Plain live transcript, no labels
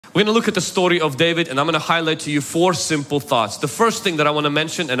We're going to look at the story of David, and I'm going to highlight to you 4 simple thoughts. The first thing that I want to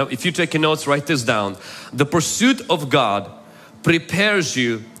mention, and if you're taking notes, write this down. The pursuit of God prepares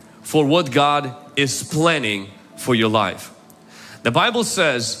you for what God is planning for your life. The Bible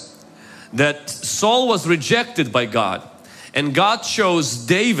says that Saul was rejected by God, and God chose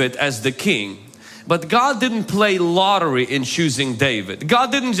David as the king. But God didn't play lottery in choosing David.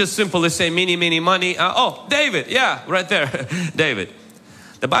 God didn't just simply say, "Meeny, meeny, money. Oh, David, yeah, right there, David."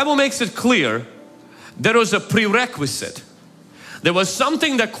 The Bible makes it clear there was a prerequisite. There was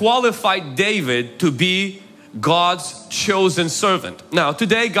something that qualified David to be God's chosen servant. Now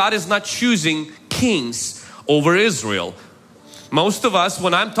today God is not choosing kings over Israel. Most of us,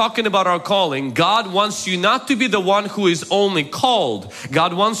 when I'm talking about our calling, God wants you not to be the one who is only called.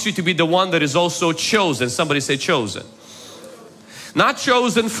 God wants you to be the one that is also chosen. Somebody say chosen. Not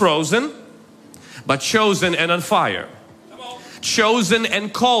chosen frozen, but chosen and on fire. Chosen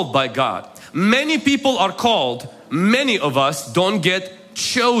and called by God. Many people are called, many of us don't get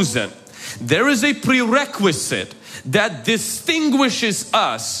chosen. There is a prerequisite that distinguishes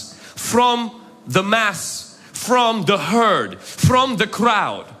us from the mass, from the herd, from the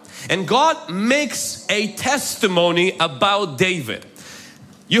crowd. And God makes a testimony about David.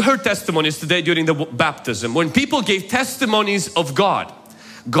 You heard testimonies today during the baptism. When people gave testimonies of God,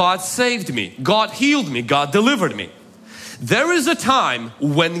 God saved me, God healed me, God delivered me. There is a time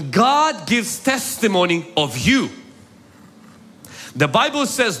when God gives testimony of you. The Bible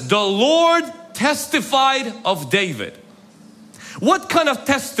says the Lord testified of David. What kind of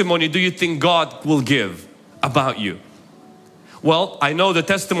testimony do you think God will give about you? Well, I know the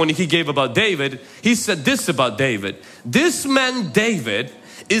testimony He gave about David. He said this about David: "This man David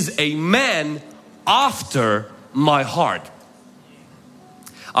is a man after my heart."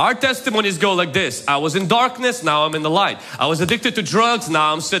 Our testimonies go like this: I was in darkness, now I'm in the light. I was addicted to drugs,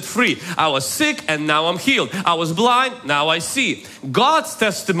 now I'm set free. I was sick and now I'm healed. I was blind, now I see. God's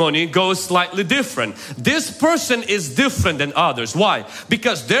testimony goes slightly different. This person is different than others. Why?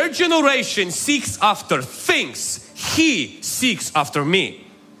 Because their generation seeks after things. He seeks after me.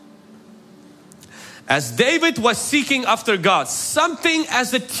 As David was seeking after God, something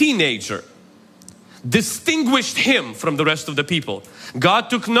as a teenager distinguished him from the rest of the people.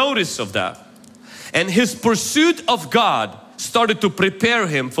 God took notice of that, and his pursuit of God started to prepare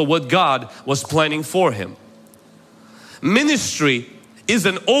him for what God was planning for him. Ministry is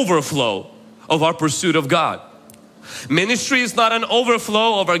an overflow of our pursuit of God. Ministry is not an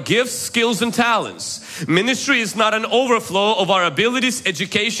overflow of our gifts, skills and talents. Ministry is not an overflow of our abilities,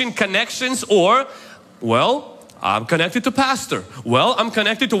 education, connections, or, well, I'm connected to pastor. Well, I'm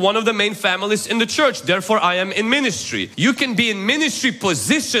connected to one of the main families in the church, therefore I am in ministry. You can be in ministry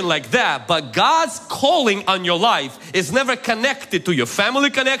position like that, but God's calling on your life is never connected to your family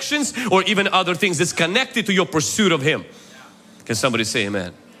connections or even other things. It's connected to your pursuit of Him. Can somebody say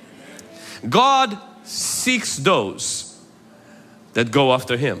amen? God seeks those that go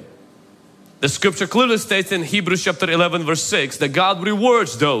after Him. The scripture clearly states in Hebrews chapter 11 verse 6 that God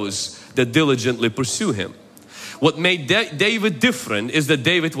rewards those that diligently pursue Him. What made David different is that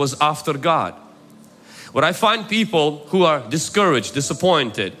David was after God. When I find people who are discouraged,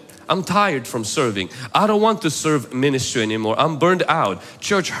 disappointed, I'm tired from serving. I don't want to serve ministry anymore. I'm burned out.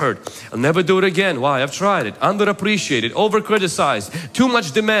 Church hurt. I'll never do it again. Why? I've tried it. Underappreciated, over-criticized, too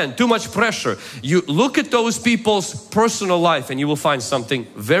much demand, too much pressure. You look at those people's personal life and you will find something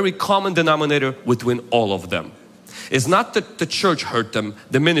very common denominator between all of them. It's not that the church hurt them,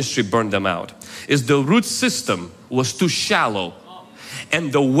 the ministry burned them out. It's the root system was too shallow,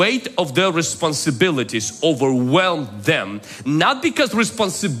 and the weight of their responsibilities overwhelmed them, not because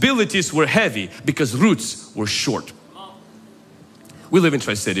responsibilities were heavy, because roots were short. We live in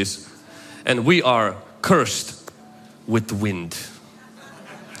Tri-Cities and we are cursed with wind.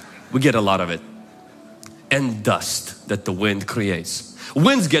 We get a lot of it, and dust that the wind creates.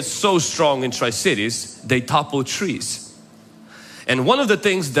 Winds get so strong in Tri-Cities, they topple trees. And one of the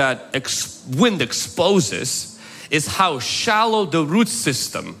things that wind exposes is how shallow the root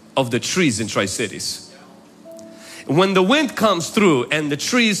system of the trees in Tri-Cities. When the wind comes through and the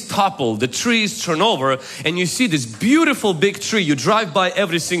trees topple, the trees turn over, and you see this beautiful big tree, you drive by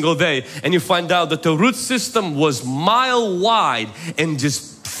every single day and you find out that the root system was mile wide and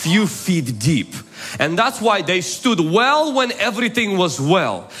just few feet deep. And that's why they stood well when everything was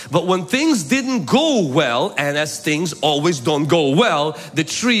well. But when things didn't go well, and as things always don't go well, the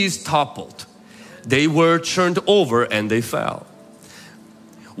trees toppled. They were turned over and they fell.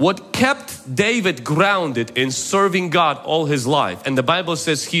 What kept David grounded in serving God all his life, and the Bible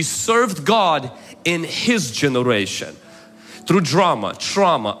says he served God in his generation. through drama,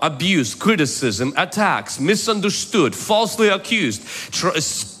 trauma, abuse, criticism, attacks, misunderstood, falsely accused.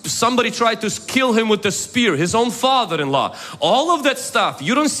 Somebody tried to kill him with a spear, his own father-in-law. All of that stuff.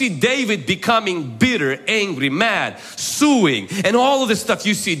 You don't see David becoming bitter, angry, mad, suing, and all of this stuff.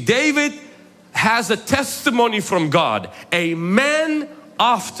 You see David has a testimony from God, a man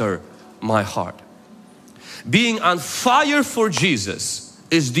after my heart. Being on fire for Jesus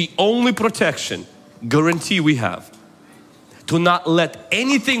is the only protection, guarantee we have to not let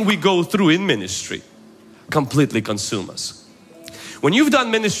anything we go through in ministry completely consume us. When you've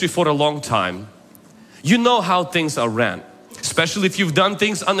done ministry for a long time, you know how things are ran, especially if you've done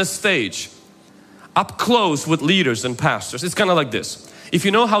things on the stage, up close with leaders and pastors. It's kind of like this. If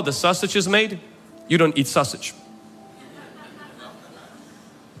you know how the sausage is made, you don't eat sausage.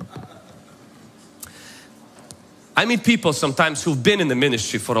 I meet people sometimes who've been in the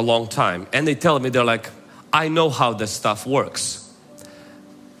ministry for a long time and they tell me, they're like, I know how this stuff works.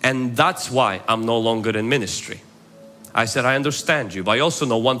 And that's why I'm no longer in ministry. I said, I understand you, but I also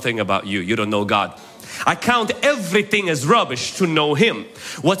know one thing about you. You don't know God. I count everything as rubbish to know Him.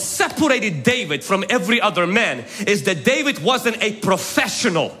 What separated David from every other man is that David wasn't a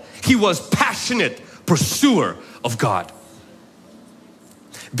professional. He was passionate pursuer of God.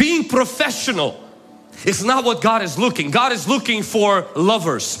 Being professional is not what God is looking. God is looking for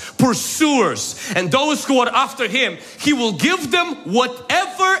lovers, pursuers, and those who are after Him. He will give them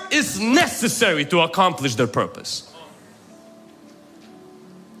whatever is necessary to accomplish their purpose.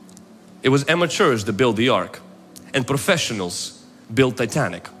 It was amateurs that built the ark, and professionals built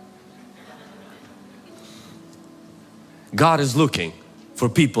Titanic. God is looking for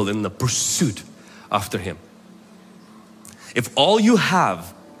people in the pursuit after Him. If all you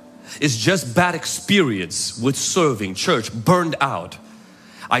have is just bad experience with serving church, burned out,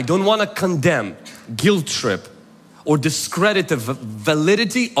 I don't want to condemn, guilt trip, or discredit the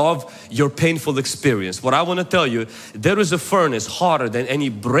validity of your painful experience. What I want to tell you, there is a furnace hotter than any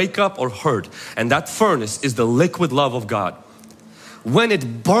breakup or hurt, and that furnace is the liquid love of God. When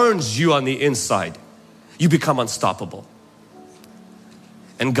it burns you on the inside, you become unstoppable.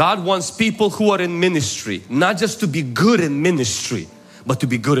 And God wants people who are in ministry, not just to be good in ministry, but to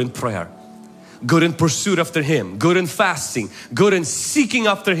be good in prayer, good in pursuit after Him, good in fasting, good in seeking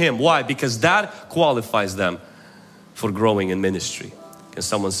after Him. Why? Because that qualifies them for growing in ministry. Can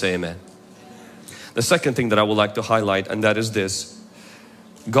someone say amen? The second thing that I would like to highlight, and that is this: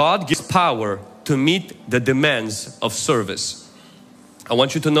 God gives power to meet the demands of service. I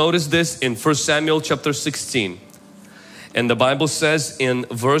want you to notice this in 1 Samuel chapter 16. And the Bible says in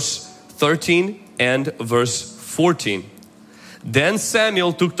verse 13 and verse 14, then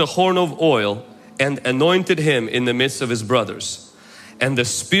Samuel took the horn of oil and anointed him in the midst of his brothers. And the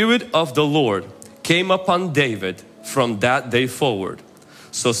Spirit of the Lord came upon David from that day forward.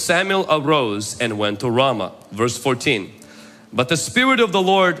 So Samuel arose and went to Ramah. Verse 14. But the Spirit of the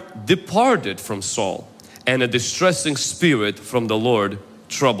Lord departed from Saul, and a distressing spirit from the Lord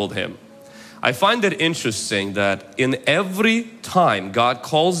troubled him. I find it interesting that in every time God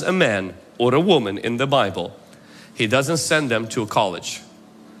calls a man or a woman in the Bible, He doesn't send them to a college.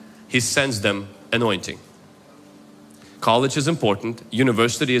 He sends them anointing. College is important.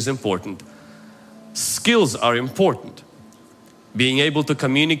 University is important. Skills are important. Being able to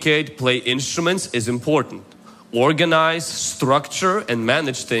communicate, play instruments is important. Organize, structure, and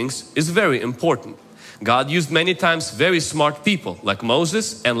manage things is very important. God used many times very smart people like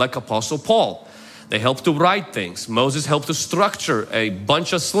Moses and like Apostle Paul. They helped to write things. Moses helped to structure a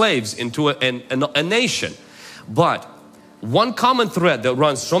bunch of slaves into a nation. But one common thread that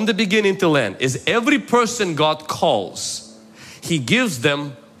runs from the beginning to end is every person God calls, He gives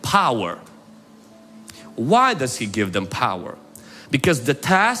them power. Why does He give them power? Because the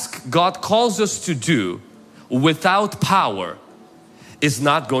task God calls us to do without power is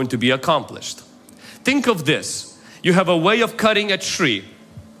not going to be accomplished. Think of this. You have a way of cutting a tree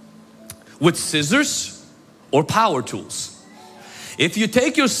with scissors or power tools. If you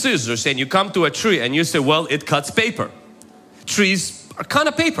take your scissors and you come to a tree and you say, well, it cuts paper. Trees are kind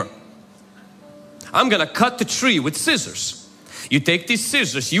of paper. I'm gonna cut the tree with scissors. You take these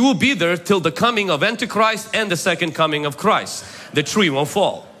scissors, you will be there till the coming of Antichrist and the second coming of Christ. The tree won't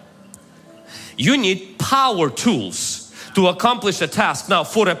fall. You need power tools to accomplish a task. Now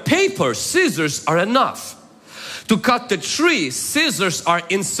for a paper, scissors are enough. To cut the tree, scissors are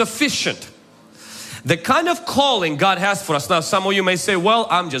insufficient. The kind of calling God has for us. Now some of you may say, well,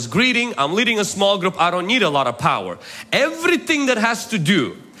 I'm just greeting, I'm leading a small group, I don't need a lot of power. Everything that has to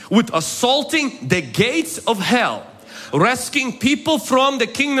do with assaulting the gates of hell, rescuing people from the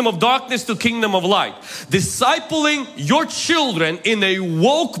kingdom of darkness to kingdom of light. Discipling your children in a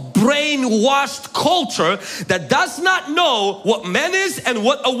woke, brainwashed culture that does not know what man is and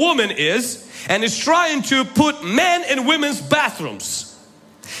what a woman is, and is trying to put men in women's bathrooms.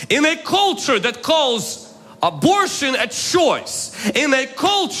 In a culture that calls abortion a choice, in a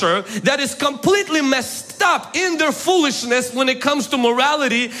culture that is completely messed up in their foolishness when it comes to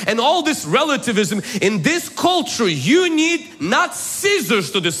morality and all this relativism. In this culture, you need not scissors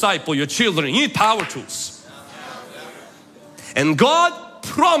to disciple your children, you need power tools. And God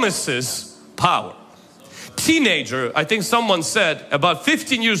promises power. Teenager, I think someone said about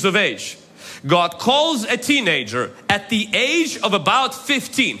 15 years of age, God calls a teenager at the age of about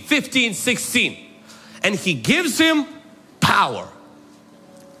 15, 16. And He gives him power,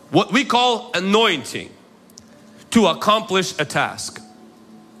 what we call anointing, to accomplish a task.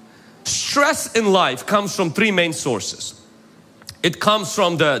 Stress in life comes from three main sources. It comes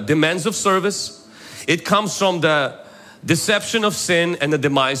from the demands of service, it comes from the deception of sin, and the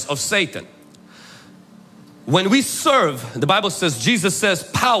demise of Satan. When we serve, the Bible says, Jesus says,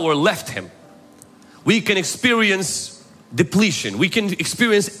 power left Him. We can experience depletion, we can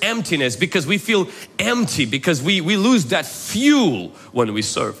experience emptiness because we feel empty, because we lose that fuel when we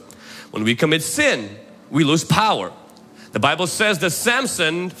serve. When we commit sin, we lose power. The Bible says that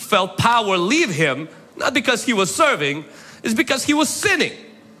Samson felt power leave him, not because he was serving, it's because he was sinning.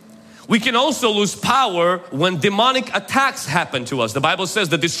 We can also lose power when demonic attacks happen to us. The Bible says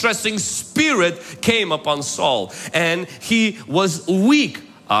the distressing spirit came upon Saul and he was weak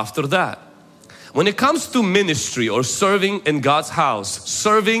after that. When it comes to ministry or serving in God's house,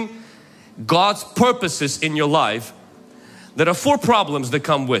 serving God's purposes in your life, there are four problems that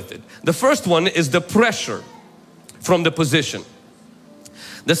come with it. The first one is the pressure from the position.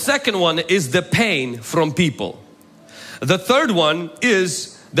 The second one is the pain from people. The third one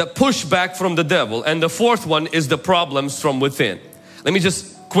is the pushback from the devil. And the fourth one is the problems from within. Let me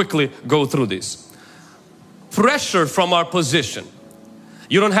just quickly go through this. Pressure from our position.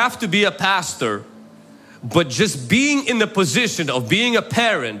 You don't have to be a pastor, but just being in the position of being a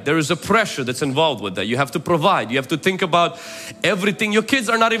parent, there is a pressure that's involved with that. You have to provide, you have to think about everything your kids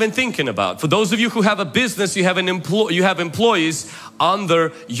are not even thinking about. For those of you who have a business, you have employees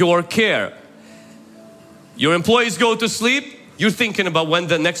under your care. Your employees go to sleep, you're thinking about when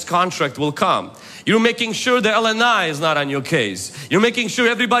the next contract will come. You're making sure the L&I is not on your case. You're making sure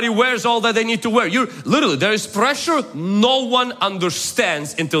everybody wears all that they need to wear. Literally, there is pressure no one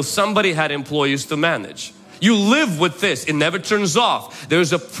understands until somebody had employees to manage. You live with this, it never turns off.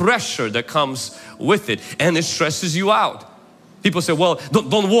 There's a pressure that comes with it and it stresses you out. People say, well,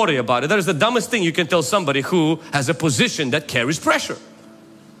 don't worry about it. That is the dumbest thing you can tell somebody who has a position that carries pressure.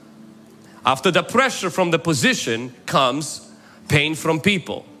 After the pressure from the position comes pain from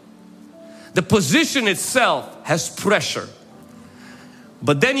people. The position itself has pressure.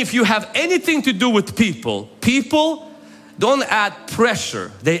 But then if you have anything to do with people, people don't add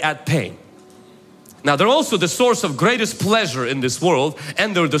pressure, they add pain. Now they're also the source of greatest pleasure in this world,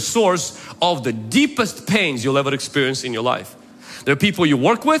 and they're the source of the deepest pains you'll ever experience in your life. There are people you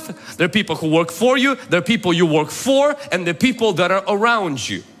work with, there are people who work for you, there are people you work for, and there are people that are around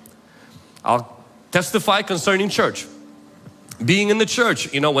you. I'll testify concerning church. Being in the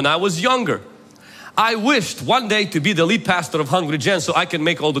church, when I was younger, I wished one day to be the lead pastor of Hungry Gen so I can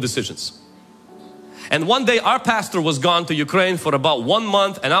make all the decisions. And one day our pastor was gone to Ukraine for about 1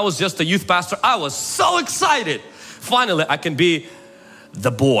 month and I was just a youth pastor. I was so excited. Finally, I can be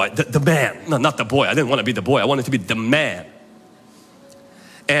the boy, the man. No, not the boy. I didn't want to be the boy. I wanted to be the man.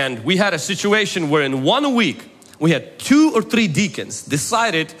 And we had a situation where in 1 week, we had 2 or 3 deacons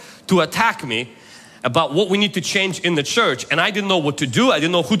decided to attack me about what we need to change in the church, and I didn't know what to do. I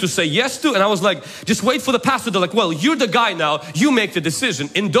didn't know who to say yes to, and I was like, just wait for the pastor. They're like, well, you're the guy now, you make the decision.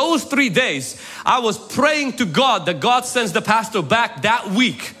 In those 3 days, I was praying to God that God sends the pastor back that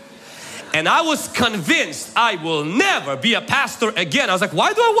week. And I was convinced I will never be a pastor again. I was like,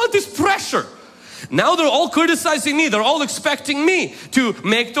 why do I want this pressure? Now they're all criticizing me. They're all expecting me to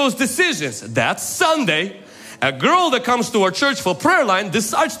make those decisions. That Sunday, a girl that comes to our church for prayer line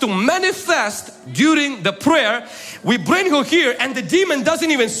decides to manifest during the prayer. We bring her here and the demon doesn't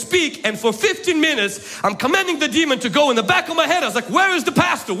even speak, and for 15 minutes I'm commanding the demon to go. In the back of my head I was like, where is the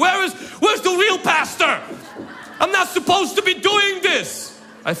pastor? Where's the real pastor? I'm not supposed to be doing this.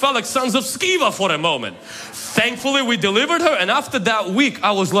 I felt like Sons of Sceva for a moment. Thankfully we delivered her, and after that week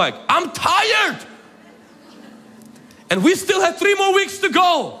I was like, I'm tired. And we still had 3 more weeks to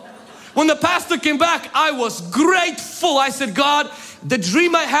go. When the pastor came back, I was grateful. I said, God, the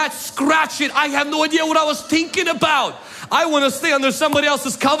dream I had, scratch it. I have no idea what I was thinking about. I want to stay under somebody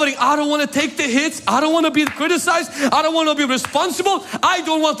else's covering. I don't want to take the hits. I don't want to be criticized. I don't want to be responsible. I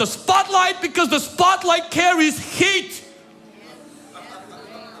don't want the spotlight because the spotlight carries heat.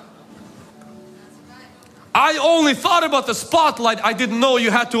 I only thought about the spotlight. I didn't know you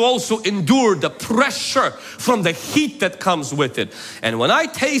had to also endure the pressure from the heat that comes with it. And when I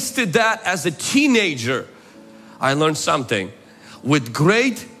tasted that as a teenager, I learned something. With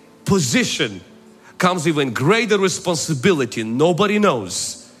great position comes even greater responsibility. Nobody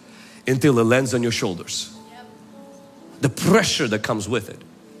knows until it lands on your shoulders. The pressure that comes with it.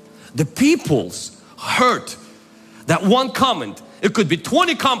 The people's hurt. That one comment. It could be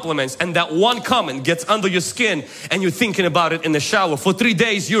 20 compliments and that one comment gets under your skin and you're thinking about it in the shower. For 3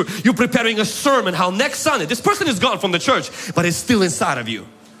 days you're preparing a sermon how next Sunday, this person is gone from the church but it's still inside of you.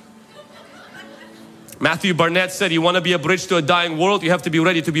 Matthew Barnett said, you want to be a bridge to a dying world, you have to be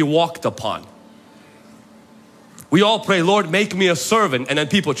ready to be walked upon. We all pray, Lord, make me a servant, and then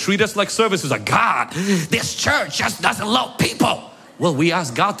people treat us like servants. It's like, God, this church just doesn't love people. Well, we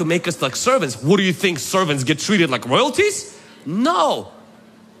ask God to make us like servants. What do you think, servants get treated like royalties? No.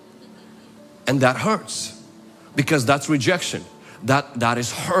 And that hurts because that's rejection. That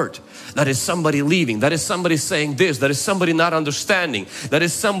is hurt. That is somebody leaving. That is somebody saying this. That is somebody not understanding. That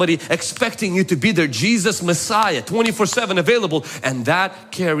is somebody expecting you to be their Jesus Messiah, 24/7 available, and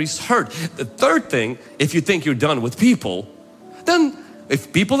that carries hurt. The third thing, if you think you're done with people, then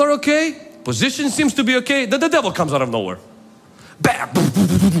if people are okay, position seems to be okay, then the devil comes out of nowhere. Bam!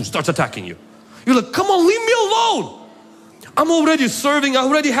 Starts attacking you. You're like, come on, leave me alone. I'm already serving, I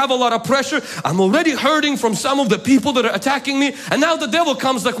already have a lot of pressure, I'm already hurting from some of the people that are attacking me, and now the devil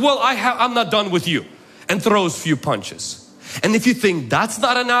comes like, well, I'm not done with you, and throws a few punches. And if you think that's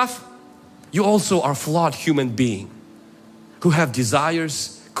not enough, you also are a flawed human being who have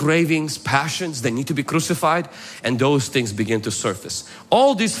desires, cravings, passions that need to be crucified, and those things begin to surface.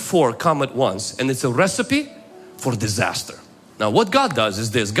 All these four come at once, and it's a recipe for disaster. Now what God does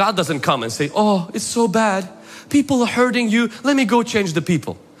is this, God doesn't come and say, oh, it's so bad. People are hurting you, let me go change the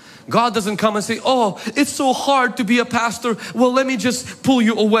people. God doesn't come and say, oh, it's so hard to be a pastor. Well, let me just pull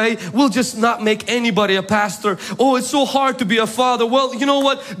you away. We'll just not make anybody a pastor. Oh, it's so hard to be a father. Well, you know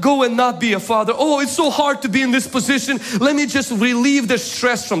what? Go and not be a father. Oh, it's so hard to be in this position. Let me just relieve the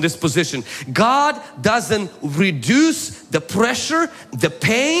stress from this position. God doesn't reduce the pressure, the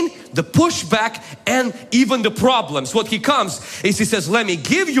pain, the pushback, and even the problems. What He comes is He says, let me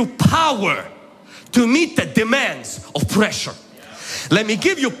give you power to meet the demands of pressure. Let me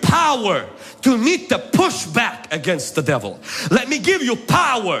give you power to meet the pushback against the devil. Let me give you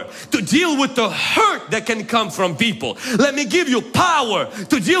power to deal with the hurt that can come from people. Let me give you power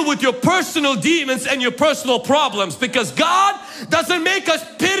to deal with your personal demons and your personal problems, because God doesn't make us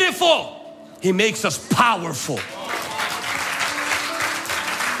pitiful. He makes us powerful.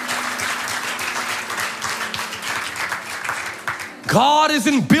 God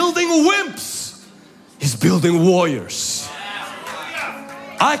isn't building wimps. He's building warriors.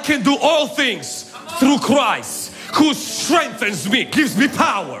 I can do all things through Christ who strengthens me, gives me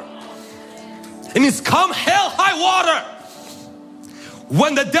power. And it's come hell, high water.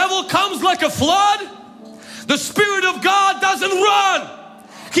 When the devil comes like a flood, the Spirit of God doesn't run.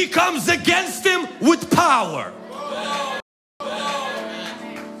 He comes against him with power.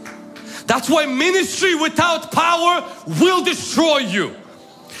 That's why ministry without power will destroy you.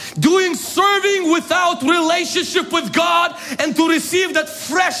 Doing serving without relationship with God and to receive that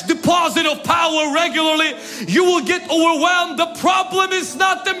fresh deposit of power regularly, you will get overwhelmed. The problem is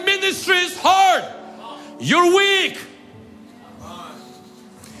not the ministry is hard. You're weak.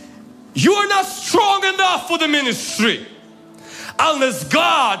 You are not strong enough for the ministry unless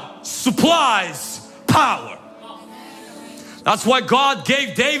God supplies power. That's why God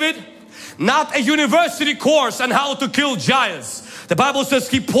gave David not a university course on how to kill giants. The Bible says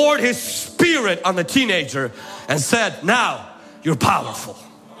He poured His Spirit on the teenager and said, now you're powerful.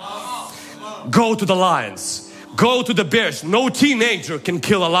 Go to the lions. Go to the bears. No teenager can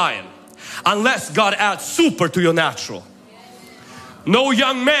kill a lion unless God adds super to your natural. No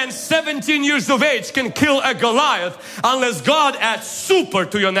young man 17 years of age can kill a Goliath unless God adds super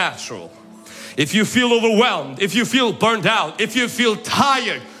to your natural. If you feel overwhelmed, if you feel burned out, if you feel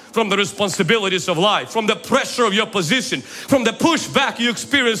tired from the responsibilities of life, from the pressure of your position, from the pushback you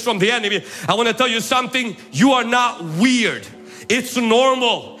experience from the enemy, I want to tell you something, you are not weird. It's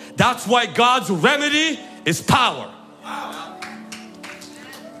normal. That's why God's remedy is power.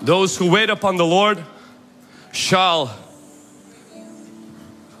 Those who wait upon the Lord shall,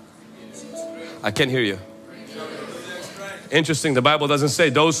 I can't hear you. Interesting, the Bible doesn't say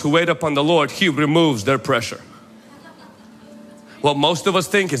those who wait upon the Lord, He removes their pressure. What most of us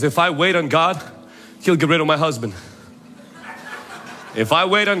think is if I wait on God, He'll get rid of my husband. If I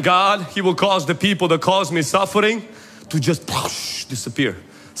wait on God, He will cause the people that cause me suffering to just disappear.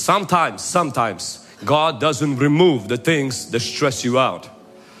 Sometimes God doesn't remove the things that stress you out.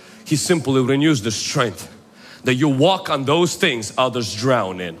 He simply renews the strength that you walk on those things others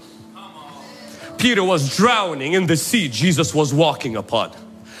drown in. Peter was drowning in the sea Jesus was walking upon.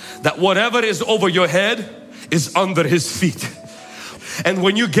 That whatever is over your head is under His feet. And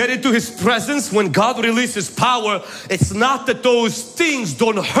when you get into His presence, when God releases power, it's not that those things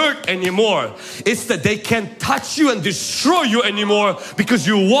don't hurt anymore. It's that they can't touch you and destroy you anymore because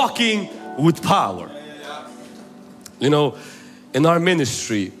you're walking with power. You know, in our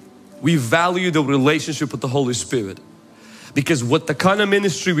ministry, we value the relationship with the Holy Spirit. Because what the kind of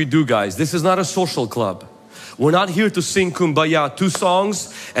ministry we do, guys, this is not a social club. We're not here to sing Kumbaya 2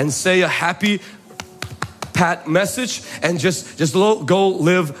 songs and say a happy pat message and just go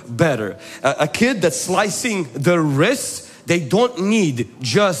live better. A kid that's slicing their wrist, they don't need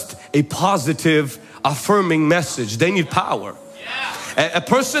just a positive affirming message. They need power. A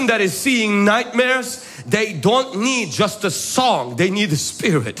person that is seeing nightmares, they don't need just a song. They need the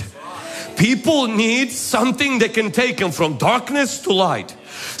Spirit. People need something that can take them from darkness to light.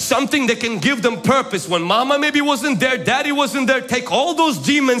 Something that can give them purpose. When mama maybe wasn't there, daddy wasn't there, take all those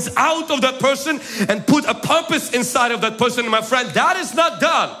demons out of that person and put a purpose inside of that person. And my friend, that is not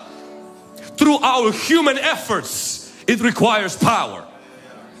done through our human efforts. It requires power.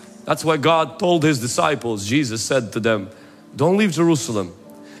 That's why God told His disciples, Jesus said to them, don't leave Jerusalem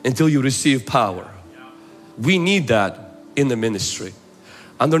until you receive power. We need that in the ministry.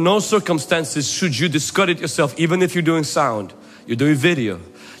 Under no circumstances should you discredit yourself, even if you're doing sound, you're doing video,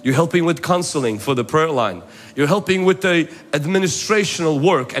 you're helping with counseling for the prayer line, you're helping with the administrational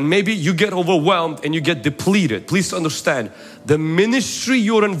work, and maybe you get overwhelmed and you get depleted. Please understand, the ministry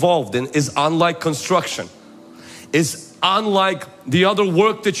you're involved in is unlike construction. It's unlike the other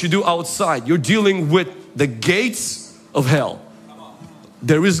work that you do outside. You're dealing with the gates of hell.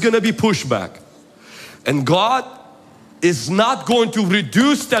 There is going to be pushback. And God is not going to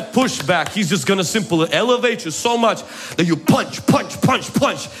reduce that pushback. He's just going to simply elevate you so much that you punch.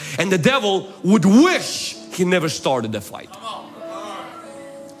 And the devil would wish he never started the fight.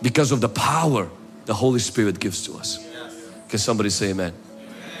 Because of the power the Holy Spirit gives to us. Can somebody say amen?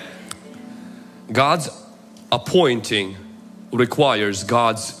 God's appointing requires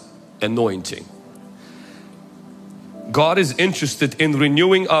God's anointing. God is interested in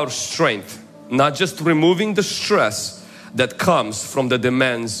renewing our strength, not just removing the stress that comes from the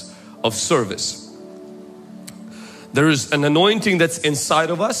demands of service. There is an anointing that's inside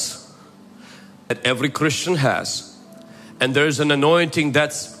of us that every Christian has, and there's an anointing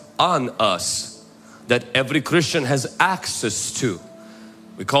that's on us that every Christian has access to.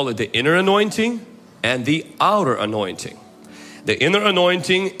 We call it the inner anointing and the outer anointing. The inner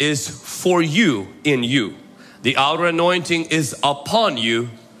anointing is for you, in you. The outer anointing is upon you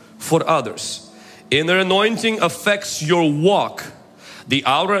for others. Inner anointing affects your walk. The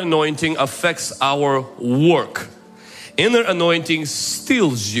outer anointing affects our work. Inner anointing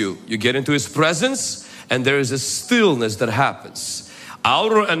stills you. You get into His presence and there is a stillness that happens.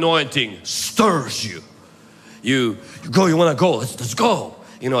 Outer anointing stirs you. You go, you want to go, let's go.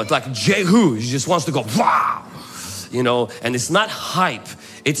 You know, it's like Jehu, he just wants to go, wow. You know, and it's not hype.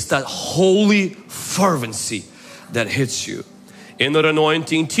 It's that holy fervency that hits you. Inner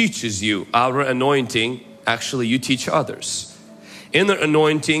anointing teaches you. Outer anointing, actually you teach others. Inner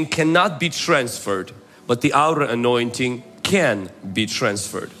anointing cannot be transferred, but the outer anointing can be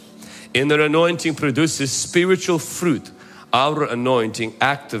transferred. Inner anointing produces spiritual fruit. Outer anointing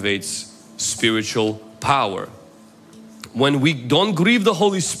activates spiritual power. When we don't grieve the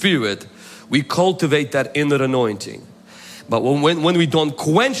Holy Spirit, we cultivate that inner anointing. But when we don't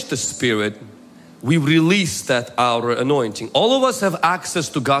quench the Spirit, we release that outer anointing. All of us have access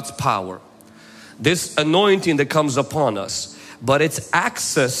to God's power. This anointing that comes upon us, but it's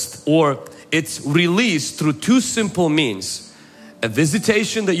accessed or it's released through 2 simple means. A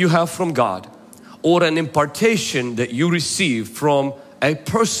visitation that you have from God, or an impartation that you receive from a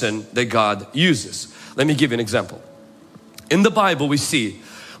person that God uses. Let me give you an example. In the Bible we see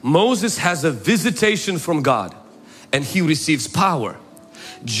Moses has a visitation from God and he receives power.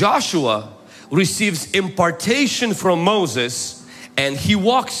 Joshua receives impartation from Moses and he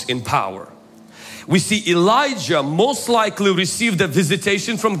walks in power. we see Elijah most likely received a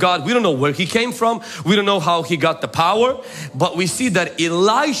visitation from God. We don't know where he came from. We don't know how he got the power. But we see that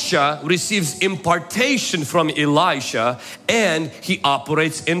Elisha receives impartation from Elisha and he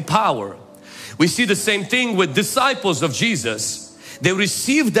operates in power. We see the same thing with disciples of Jesus. They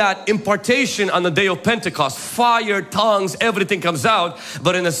received that impartation on the day of Pentecost. Fire, tongues, everything comes out.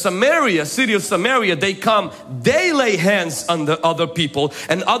 But in the city of Samaria, they lay hands on the other people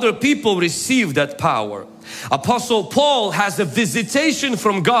and other people receive that power. Apostle Paul has a visitation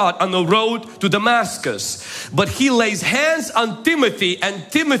from God on the road to Damascus. But he lays hands on Timothy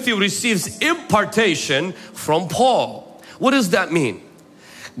and Timothy receives impartation from Paul. What does that mean?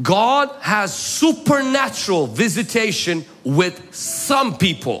 God has supernatural visitation with some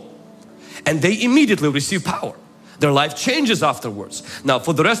people and they immediately receive power. Their life changes afterwards. Now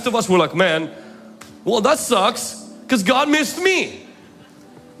for the rest of us, we're like, man, well that sucks because God missed me.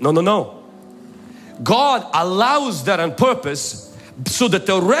 No. God allows that on purpose so that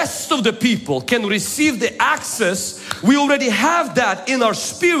the rest of the people can receive the access. We already have that in our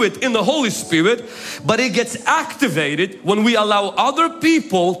spirit, in the Holy Spirit, but it gets activated when we allow other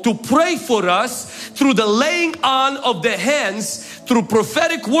people to pray for us through the laying on of the hands, through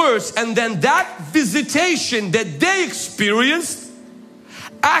prophetic words, and then that visitation that they experienced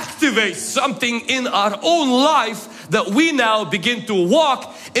activates something in our own life that we now begin to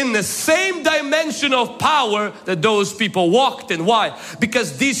walk in the same dimension of power that those people walked in. Why?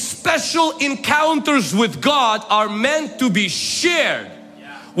 Because these special encounters with God are meant to be shared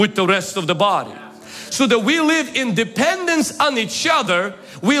with the rest of the body. So that we live in dependence on each other,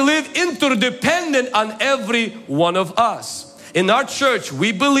 we live interdependent on every one of us. In our church,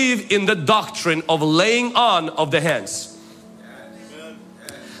 we believe in the doctrine of laying on of the hands.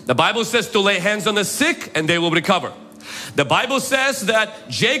 The Bible says to lay hands on the sick and they will recover. The Bible says that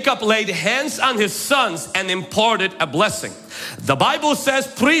Jacob laid hands on his sons and imparted a blessing. The Bible says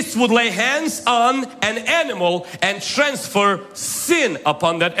priests would lay hands on an animal and transfer sin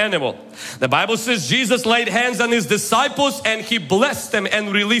upon that animal. The Bible says Jesus laid hands on his disciples and he blessed them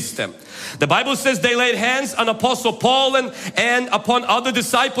and released them. The Bible says they laid hands on Apostle Paul and upon other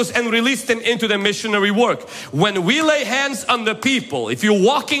disciples and released them into the missionary work. When we lay hands on the people, if you're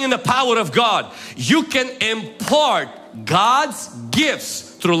walking in the power of God, you can impart God's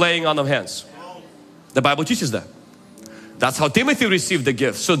gifts through laying on of hands. The Bible teaches that. That's how Timothy received the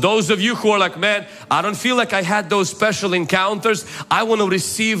gift. So those of you who are like, man, I don't feel like I had those special encounters, I want to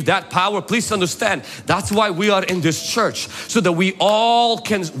receive that power. Please understand, that's why we are in this church. So that we all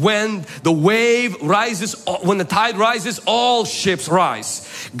can, when the wave rises, when the tide rises, all ships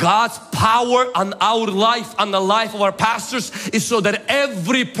rise. God's power on our life, on the life of our pastors, is so that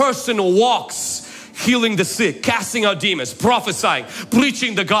every person walks healing the sick, casting out demons, prophesying,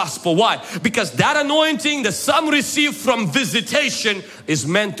 preaching the gospel. Why? Because that anointing that some receive from visitation is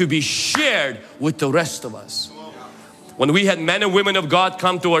meant to be shared with the rest of us. When we had men and women of God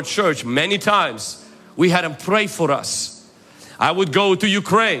come to our church, many times we had them pray for us. I would go to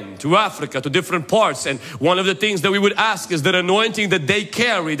Ukraine, to Africa, to different parts, and one of the things that we would ask is that anointing that they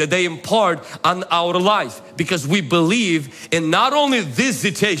carry, that they impart on our life, because we believe in not only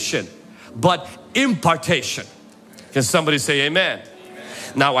visitation but impartation. Can somebody say amen? Amen.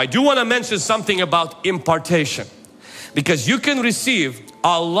 Now I do want to mention something about impartation, because you can receive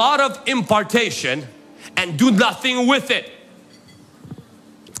a lot of impartation and do nothing with it.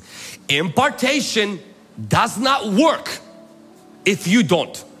 Impartation does not work if you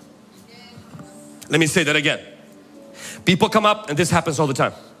don't. Let me say that again. People come up, and this happens all the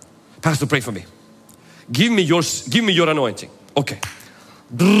time. Pastor, pray for me. Give me your anointing. Okay.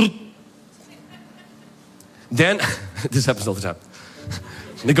 Then, this happens all the time.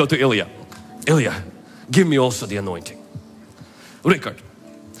 They go to Ilya. Ilya, give me also the anointing. Rickard.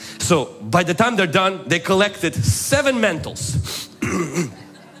 So, by the time they're done, they collected 7 mantles.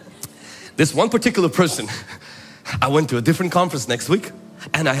 This one particular person, I went to a different conference next week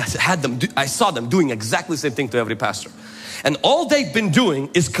and I saw them doing exactly the same thing to every pastor. And all they've been doing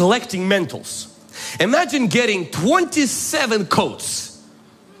is collecting mantles. Imagine getting 27 coats,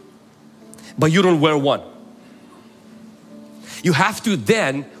 but you don't wear one. You have to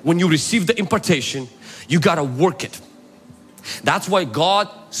then, when you receive the impartation, you got to work it. That's why God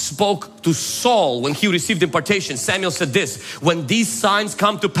spoke to Saul when he received impartation. Samuel said this, when these signs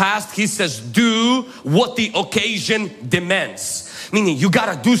come to pass, he says, do what the occasion demands. Meaning you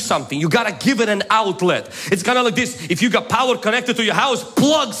got to do something. You got to give it an outlet. It's kind of like this. If you got power connected to your house,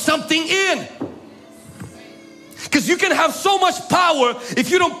 plug something in. Because you can have so much power,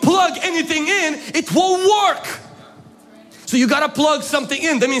 if you don't plug anything in, it won't work. So you got to plug something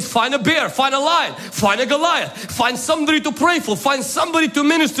in. That means find a bear, find a lion, find a Goliath, find somebody to pray for, find somebody to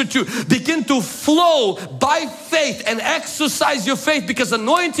minister to. Begin to flow by faith and exercise your faith, because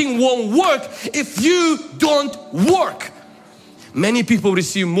anointing won't work if you don't work. Many people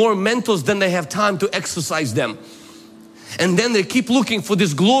receive more mentors than they have time to exercise them. And then they keep looking for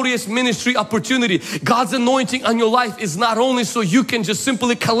this glorious ministry opportunity. God's anointing on your life is not only so you can just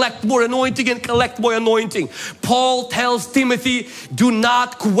simply collect more anointing and collect more anointing. Paul tells Timothy, do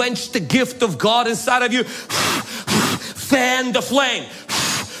not quench the gift of God inside of you. Fan the flame.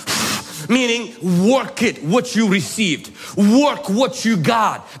 Meaning work it, what you received. Work what you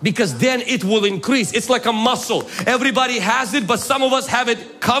got, because then it will increase. It's like a muscle. Everybody has it, but some of us have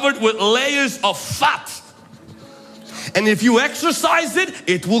it covered with layers of fat. And if you exercise it,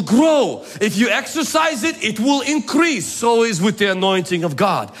 it will grow. If you exercise it, it will increase. So is with the anointing of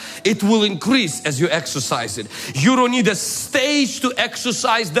God. It will increase as you exercise it. You don't need a stage to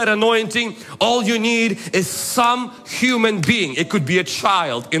exercise that anointing. All you need is some human being. It could be a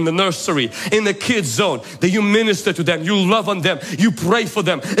child in the nursery, in the kids zone, that you minister to them, you love on them, you pray for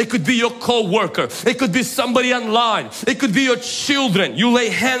them. It could be your co-worker. It could be somebody online. It could be your children. You lay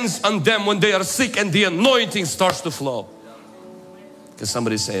hands on them when they are sick and the anointing starts to flow. Can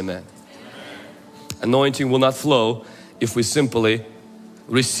somebody say amen? Anointing will not flow if we simply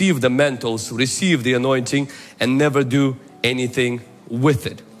receive the mantles, receive the anointing, and never do anything with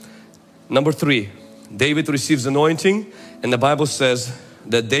it. Number 3, David receives anointing, and the Bible says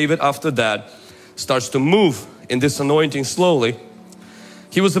that David after that starts to move in this anointing slowly.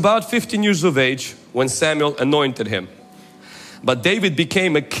 He was about 15 years of age when Samuel anointed him. But David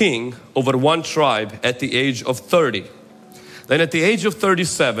became a king over one tribe at the age of 30. Then at the age of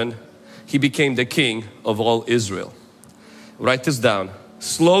 37, he became the king of all Israel. Write this down.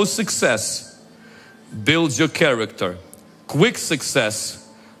 Slow success builds your character. Quick success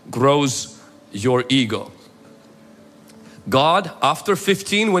grows your ego. God, after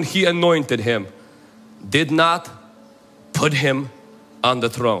 15, when He anointed him, did not put him on the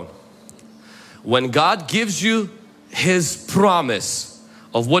throne. When God gives you His promise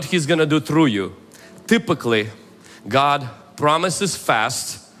of what He's going to do through you, typically God promises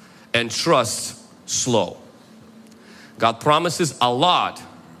fast and trusts slow. God promises a lot,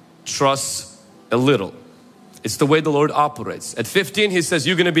 trusts a little. It's the way the Lord operates. At 15 He says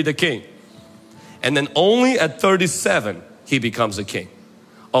you're going to be the king, and then only at 37 He becomes a king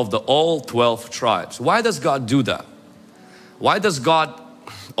of the all 12 tribes. Why does God do that? Why does God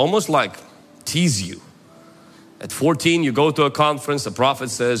almost like tease you? At 14 you go to a conference, the prophet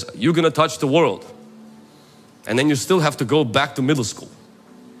says you're going to touch the world. And then you still have to go back to middle school.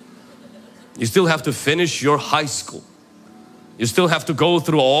 You still have to finish your high school. You still have to go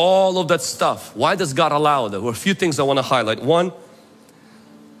through all of that stuff. Why does God allow that? There are a few things I want to highlight. One,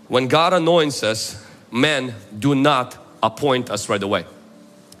 when God anoints us, men do not appoint us right away.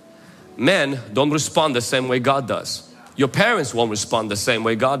 Men don't respond the same way God does. Your parents won't respond the same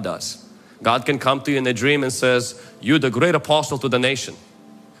way God does. God can come to you in a dream and says, you're the great apostle to the nation.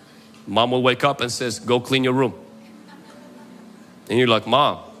 Mom will wake up and says, go clean your room. And you're like,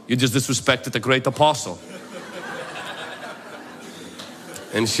 Mom, you just disrespected the great apostle.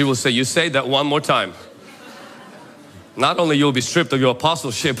 And she will say, you say that one more time. Not only you'll be stripped of your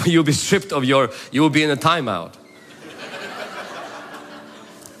apostleship, but you'll be stripped of you will be in a timeout.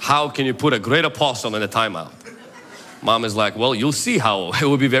 How can you put a great apostle in a timeout? Mom is like, well, you'll see how. It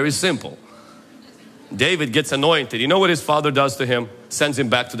will be very simple. David gets anointed. You know what his father does to him? Sends him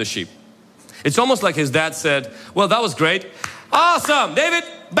back to the sheep. It's almost like his dad said, well, that was great. Awesome, David,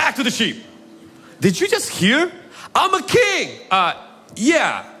 back to the sheep. Did you just hear? I'm a king.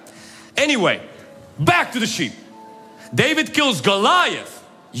 Yeah. Anyway, back to the sheep. David kills Goliath.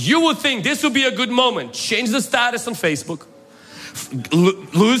 You would think this would be a good moment. Change the status on Facebook.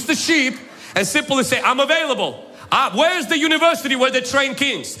 Lose the sheep and simply say, I'm available. Where's the university where they train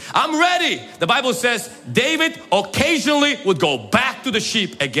kings? I'm ready. The Bible says David occasionally would go back to the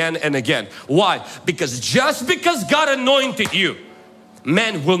sheep again and again. Why? Because just because God anointed you,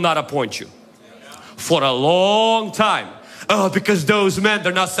 men will not appoint you for a long time. Oh, because those men,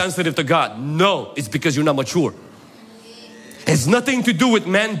 they're not sensitive to God. No, it's because you're not mature. It's nothing to do with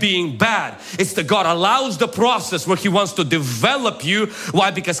men being bad. It's that God allows the process where He wants to develop you. Why?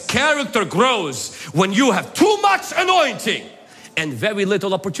 Because character grows when you have too much anointing and very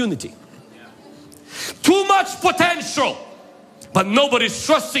little opportunity. Too much potential, but nobody's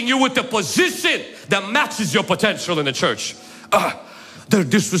trusting you with the position that matches your potential in the church. They're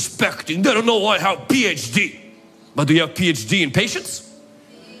disrespecting. They don't know I have PhD. But do you have PhD in patience?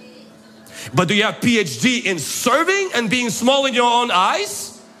 But do you have PhD in serving and being small in your own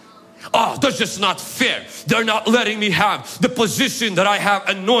eyes? Oh, that's just not fair. They're not letting me have the position that I have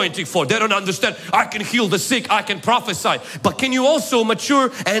anointing for. They don't understand. I can heal the sick, I can prophesy. But can you also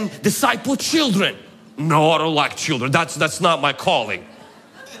mature and disciple children? No, I don't like children. That's not my calling.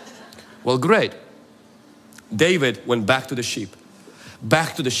 Well, great. David went back to the sheep.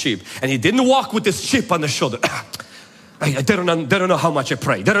 Back to the sheep. And he didn't walk with this chip on the shoulder. They don't know how much I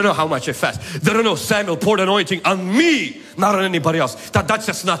pray. They don't know how much I fast. They don't know Samuel poured anointing on me, not on anybody else. That's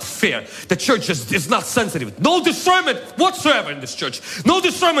just not fair. The church is not sensitive. No discernment whatsoever in this church. No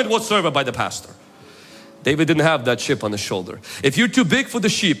discernment whatsoever by the pastor. David didn't have that chip on the shoulder. If you're too big for the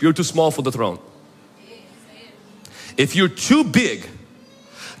sheep, you're too small for the throne. If you're too big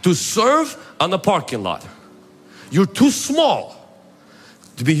to serve on the parking lot, you're too small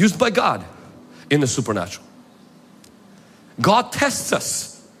to be used by God in the supernatural. God tests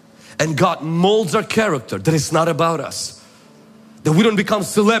us and God molds our character, that it's not about us. That we don't become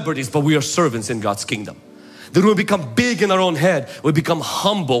celebrities, but we are servants in God's kingdom. That we don't become big in our own head, we become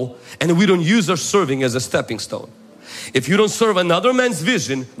humble, and we don't use our serving as a stepping stone. If you don't serve another man's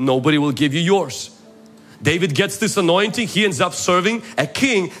vision, nobody will give you yours. David gets this anointing. He ends up serving a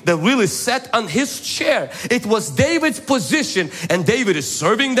king that really sat on his chair. It was David's position, and David is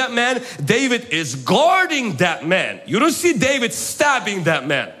serving that man. David is guarding that man. You don't see David stabbing that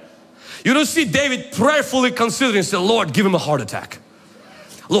man. You don't see David prayerfully considering, say, Lord, give him a heart attack.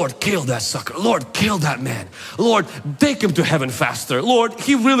 Lord, kill that sucker. Lord, kill that man. Lord, take him to heaven faster. Lord,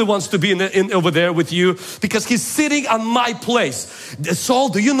 he really wants to be over there with you because he's sitting on my place. Saul,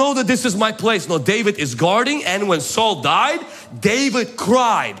 do you know that this is my place? No, David is guarding, and when Saul died, David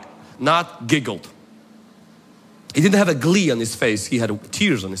cried, not giggled. He didn't have a glee on his face. He had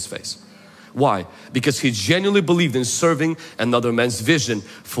tears on his face. Why? Because he genuinely believed in serving another man's vision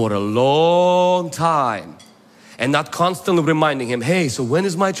for a long time. And not constantly reminding him, hey, so when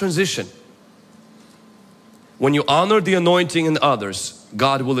is my transition? When you honor the anointing in others,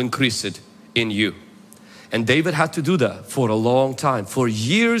 God will increase it in you. And David had to do that for a long time, for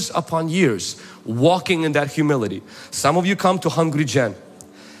years upon years, walking in that humility. Some of you come to Hungry Gen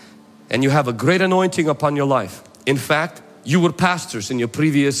and you have a great anointing upon your life. In fact, you were pastors in your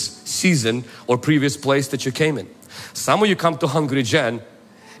previous season or previous place that you came in. Some of you come to Hungry Gen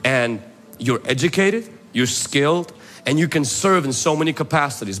and you're educated, you're skilled, and you can serve in so many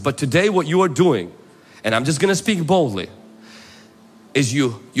capacities. But today what you are doing, and I'm just going to speak boldly, is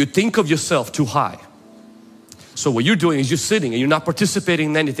you think of yourself too high. So what you're doing is you're sitting and you're not participating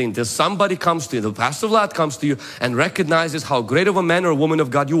in anything until somebody comes to you, the Pastor Vlad comes to you and recognizes how great of a man or a woman of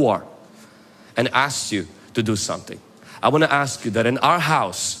God you are and asks you to do something. I want to ask you that in our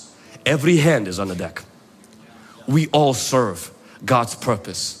house, every hand is on the deck. We all serve God's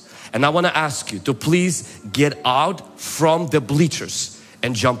purpose. And I want to ask you to please get out from the bleachers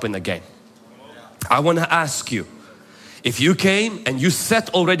and jump in the game. I want to ask you, if you came and you sat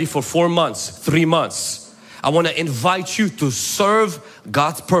already for 4 months, 3 months, I want to invite you to serve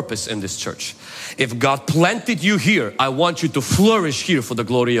God's purpose in this church. If God planted you here, I want you to flourish here for the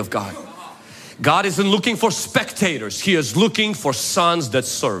glory of God. God isn't looking for spectators. He is looking for sons that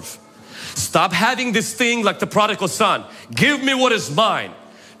serve. Stop having this thing like the prodigal son. Give me what is mine.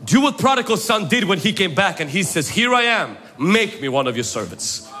 Do what prodigal son did when he came back and he says, here I am, make me one of your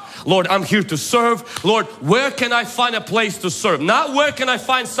servants. Lord, I'm here to serve. Lord, where can I find a place to serve? Not where can I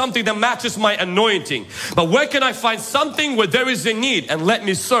find something that matches my anointing, but where can I find something where there is a need and let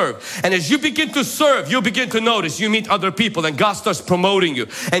me serve. And as you begin to serve, you'll begin to notice you meet other people and God starts promoting you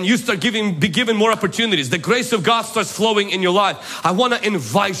and you start be given more opportunities. The grace of God starts flowing in your life. I want to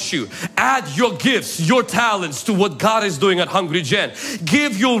invite you, add your gifts, your talents to what God is doing at Hungry Gen.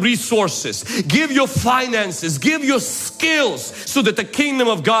 Give your resources, give your finances, give your skills so that the kingdom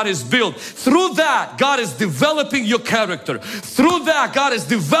of God is built. Through that, God is developing your character. Through that, God is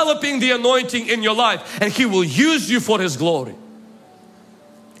developing the anointing in your life and He will use you for His glory.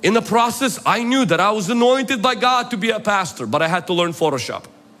 In the process, I knew that I was anointed by God to be a pastor, but I had to learn Photoshop.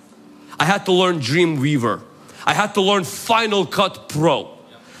 I had to learn Dreamweaver. I had to learn Final Cut Pro.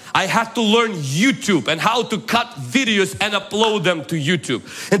 I had to learn YouTube and how to cut videos and upload them to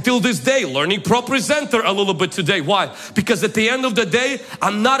YouTube. Until this day, learning ProPresenter a little bit today. Why? Because at the end of the day,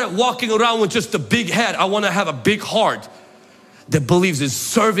 I'm not walking around with just a big head. I want to have a big heart that believes in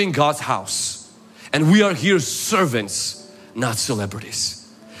serving God's house. And we are here servants, not celebrities.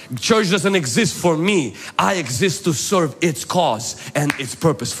 Church doesn't exist for me. I exist to serve its cause and its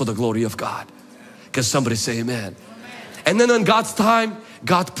purpose for the glory of God. Can somebody say amen? And then in God's time,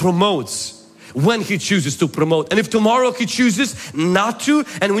 God promotes. when He chooses to promote. And if tomorrow He chooses not to,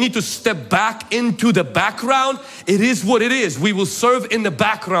 and we need to step back into the background, it is what it is. We will serve in the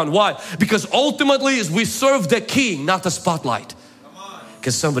background. Why? Because ultimately is we serve the King, not the spotlight.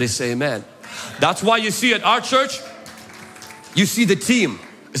 Can somebody say amen? That's why you see at our church, you see the team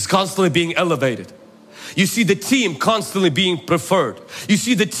is constantly being elevated. You see the team constantly being preferred. You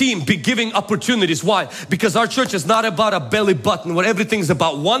see the team be giving opportunities. Why? Because our church is not about a belly button where everything is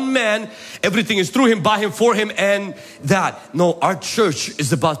about one man, everything is through him, by him, for him, and that. No, our church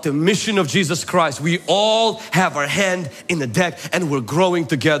is about the mission of Jesus Christ. We all have our hand in the deck and we're growing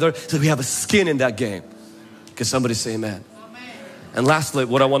together, so we have a skin in that game. Can somebody say amen? Amen. And lastly,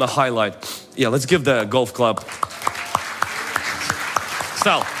 what I want to highlight, let's give the golf club.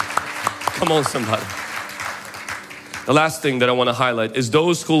 So, come on somebody. The last thing that I want to highlight is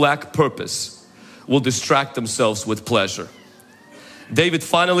those who lack purpose will distract themselves with pleasure. David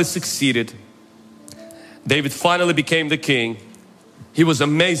finally succeeded. David finally became the king. He was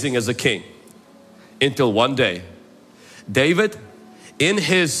amazing as a king until one day, David, in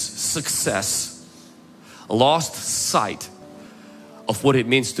his success, lost sight of what it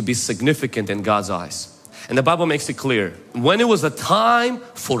means to be significant in God's eyes. And the Bible makes it clear, when it was a time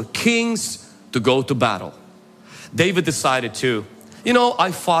for kings to go to battle, David decided to,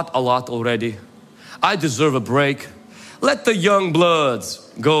 I fought a lot already. I deserve a break. Let the young bloods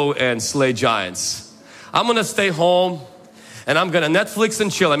go and slay giants. I'm gonna stay home and I'm gonna Netflix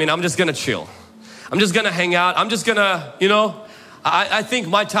and chill. I'm just gonna chill. I'm just gonna hang out. I'm just gonna, I think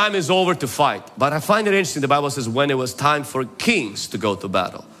my time is over to fight. But I find it interesting, the Bible says when it was time for kings to go to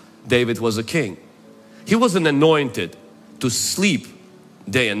battle, David was a king. He wasn't anointed to sleep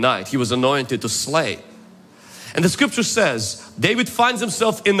day and night. He was anointed to slay. And the scripture says David finds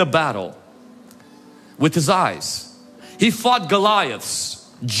himself in the battle with his eyes. He fought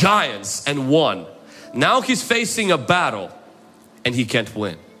Goliaths, giants, and won. Now he's facing a battle and he can't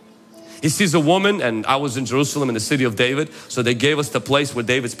win. He sees a woman, and I was in Jerusalem in the city of David, so they gave us the place where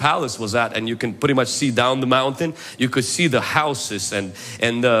David's palace was at, and you can pretty much see down the mountain. You could see the houses, and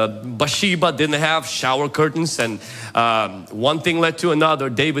Bathsheba didn't have shower curtains, and one thing led to another.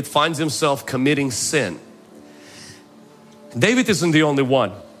 David finds himself committing sin. David isn't the only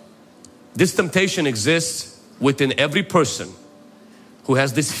one. This temptation exists within every person who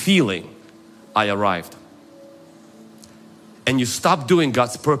has this feeling, I arrived. And you stop doing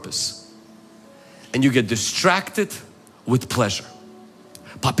God's purpose and you get distracted with pleasure,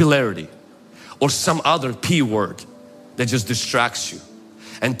 popularity, or some other P word that just distracts you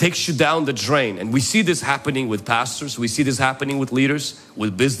and takes you down the drain. And we see this happening with pastors, we see this happening with leaders,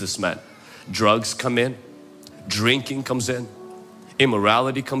 with businessmen. Drugs come in, drinking comes in,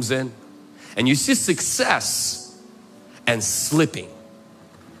 immorality comes in, and you see success and slipping,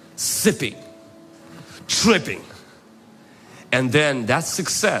 sipping, tripping. And then that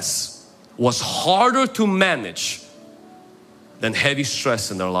success was harder to manage than heavy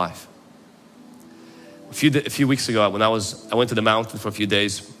stress in their life. A few weeks ago, when I went to the mountain for a few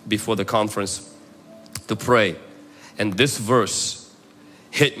days before the conference to pray, and this verse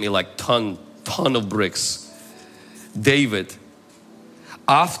hit me like ton of bricks. David,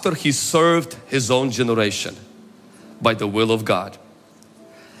 after he served his own generation by the will of God,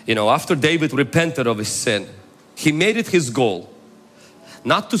 after David repented of his sin, he made it his goal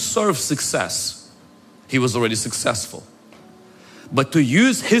not to serve success. He was already successful. But to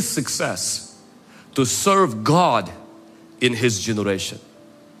use his success to serve God in his generation.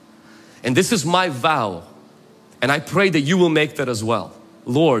 And this is my vow. And I pray that you will make that as well.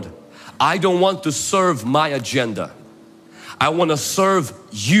 Lord, I don't want to serve my agenda. I want to serve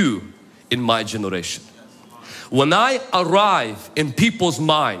you in my generation. When I arrive in people's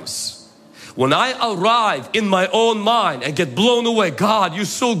minds, when I arrive in my own mind and get blown away, God, you're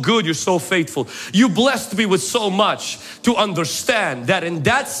so good, you're so faithful. You blessed me with so much to understand that in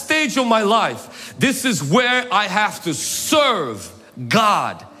that stage of my life, this is where I have to serve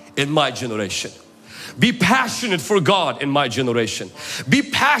God in my generation. Be passionate for God in my generation. Be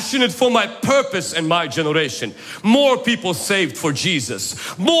passionate for my purpose in my generation. More people saved for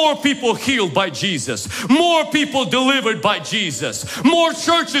Jesus. More people healed by Jesus. More people delivered by Jesus. More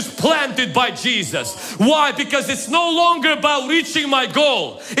churches planted by Jesus. Why? Because it's no longer about reaching my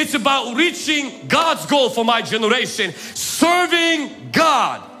goal. It's about reaching God's goal for my generation. Serving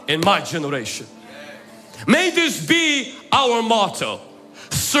God in my generation. May this be our motto.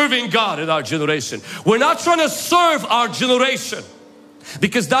 Serving God in our generation. We're not trying to serve our generation,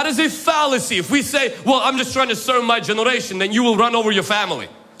 because that is a fallacy. If we say, well, I'm just trying to serve my generation, then you will run over your family.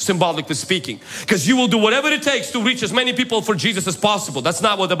 symbolically speaking, because you will do whatever it takes to reach as many people for Jesus as possible. That's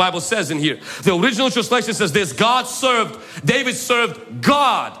not what the Bible says in here. The original translation says this: David served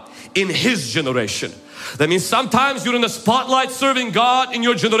God in his generation. That means sometimes you're in the spotlight serving God in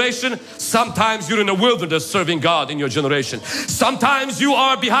your generation. Sometimes you're in the wilderness serving God in your generation. Sometimes you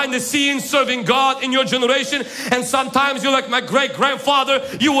are behind the scenes serving God in your generation. And sometimes you're like my great-grandfather.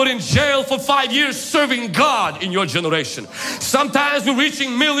 You were in jail for 5 years serving God in your generation. Sometimes we're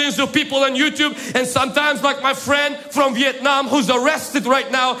reaching millions of people on YouTube. And sometimes like my friend from Vietnam who's arrested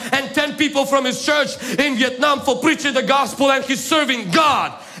right now, and 10 people from his church in Vietnam for preaching the gospel, and he's serving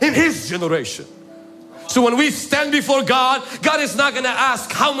God in his generation. So when we stand before God, God is not going to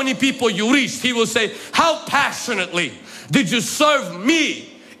ask how many people you reached. He will say, how passionately did you serve me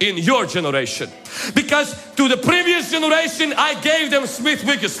in your generation? Because to the previous generation, I gave them Smith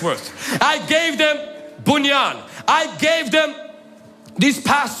Wigglesworth. I gave them Bunyan. I gave them these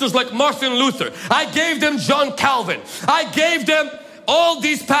pastors like Martin Luther. I gave them John Calvin. I gave them all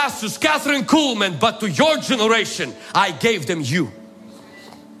these pastors, Catherine Kuhlman. But to your generation, I gave them you.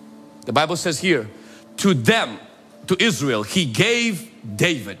 The Bible says here, to them, to Israel, He gave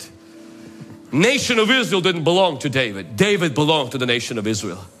David. Nation of Israel didn't belong to David. David belonged to the nation of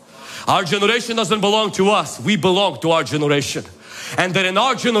Israel. Our generation doesn't belong to us. We belong to our generation. And that in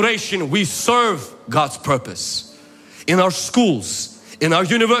our generation we serve God's purpose. In our schools, in our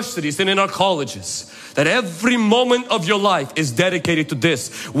universities, and in our colleges. That every moment of your life is dedicated to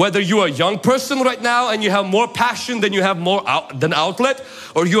this. Whether you are a young person right now and you have more passion than you have more outlet,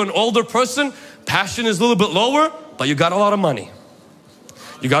 or you're an older person, passion is a little bit lower, but you got a lot of money.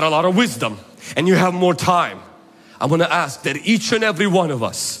 You got a lot of wisdom and you have more time. I'm going to ask that each and every one of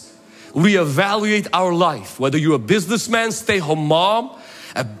us reevaluate our life. Whether you're a businessman, stay-home mom,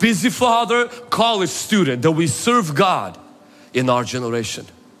 a busy father, college student, that we serve God in our generation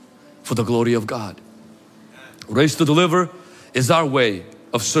for the glory of God. Raised to deliver is our way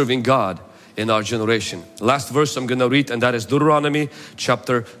of serving God in our generation. Last verse I'm going to read, and that is Deuteronomy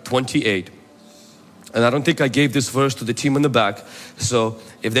chapter 28. And I don't think I gave this verse to the team in the back. So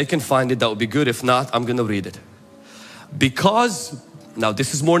if they can find it, that would be good. If not, I'm going to read it. Because, now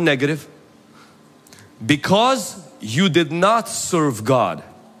this is more negative. Because you did not serve God,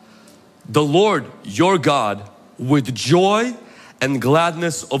 the Lord your God, with joy and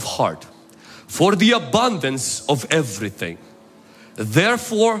gladness of heart, for the abundance of everything.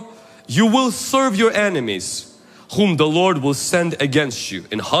 Therefore, you will serve your enemies, whom the Lord will send against you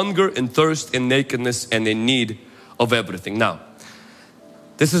in hunger, in thirst, in nakedness, and in need of everything. Now,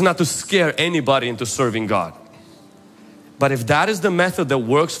 this is not to scare anybody into serving God. But if that is the method that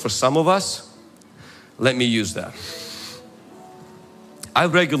works for some of us, let me use that. I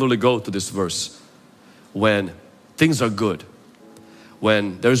regularly go to this verse when things are good,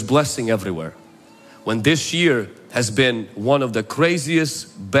 when there's blessing everywhere, when this year has been one of the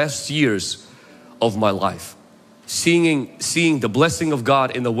craziest, best years of my life. Seeing the blessing of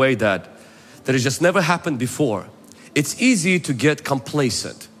God in a way that has just never happened before. It's easy to get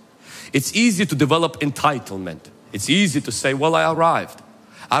complacent. It's easy to develop entitlement. It's easy to say, well, I arrived.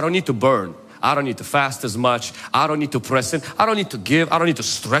 I don't need to burn. I don't need to fast as much. I don't need to press in. I don't need to give. I don't need to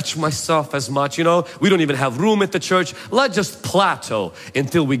stretch myself as much. You know, we don't even have room at the church. Let's just plateau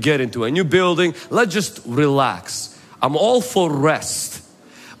until we get into a new building. Let's just relax. I'm all for rest.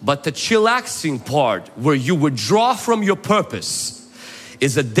 But the chillaxing part, where you withdraw from your purpose,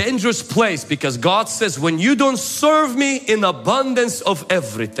 is a dangerous place, because God says when you don't serve me in abundance of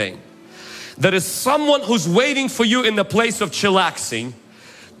everything, there is someone who's waiting for you in the place of chillaxing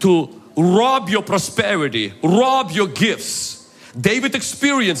to rob your prosperity, rob your gifts. David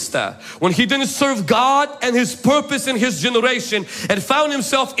experienced that when he didn't serve God and His purpose in his generation, and found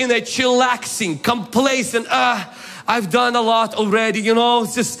himself in a chillaxing, complacent, I've done a lot already, you know,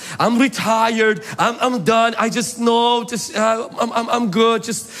 it's just, I'm retired, I'm done, I just know, I'm good,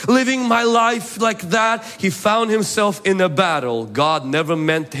 just living my life like that. He found himself in a battle God never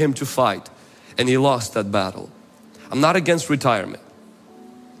meant him to fight, and he lost that battle. I'm not against retirement.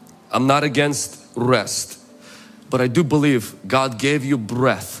 I'm not against rest. But I do believe God gave you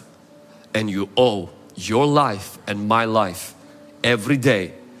breath, and you owe your life and my life every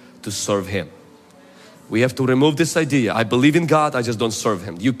day to serve Him. We have to remove this idea, I believe in God, I just don't serve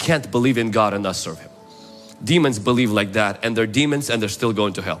Him. You can't believe in God and not serve Him. Demons believe like that, and they're demons and they're still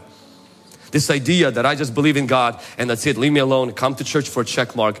going to hell. This idea that I just believe in God and that's it, leave me alone, come to church for a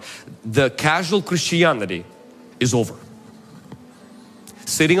check mark. The casual Christianity is over.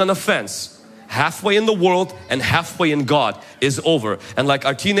 Sitting on a fence, halfway in the world and halfway in God, is over. And like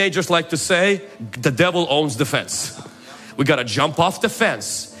our teenagers like to say, the devil owns the fence. We got to jump off the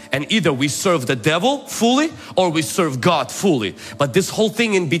fence And either we serve the devil fully or we serve God fully. But this whole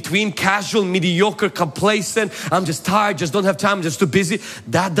thing in between, casual, mediocre, complacent, I'm just tired, just don't have time, I'm just too busy,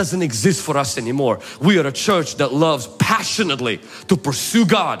 that doesn't exist for us anymore. We are a church that loves passionately to pursue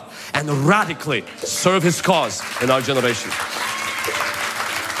God and radically serve His cause in our generation.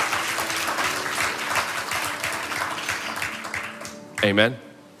 Amen.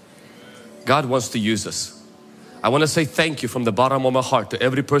 God wants to use us. I want to say thank you from the bottom of my heart to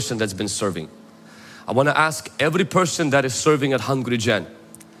every person that's been serving. I want to ask every person that is serving at Hungry Gen,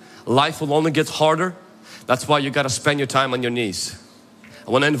 life will only get harder. That's why you got to spend your time on your knees.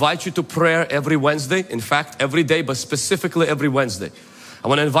 I want to invite you to prayer every Wednesday. In fact, every day, but specifically every Wednesday. I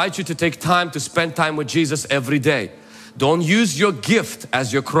want to invite you to take time to spend time with Jesus every day. Don't use your gift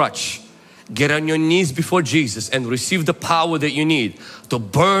as your crutch. Get on your knees before Jesus and receive the power that you need to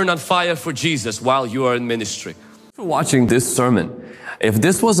burn on fire for Jesus while you are in ministry. For watching this sermon. If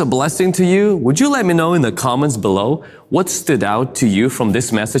this was a blessing to you, would you let me know in the comments below what stood out to you from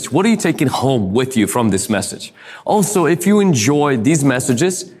this message? What are you taking home with you from this message? Also, if you enjoy these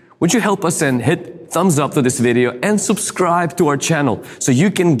messages, would you help us and hit thumbs up to this video and subscribe to our channel so you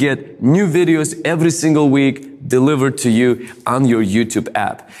can get new videos every single week delivered to you on your YouTube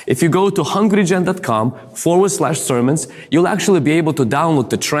app. If you go to hungrygen.com/sermons, you'll actually be able to download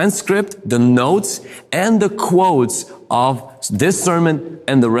the transcript, the notes, and the quotes of this sermon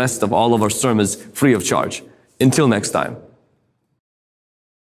and the rest of all of our sermons free of charge. Until next time.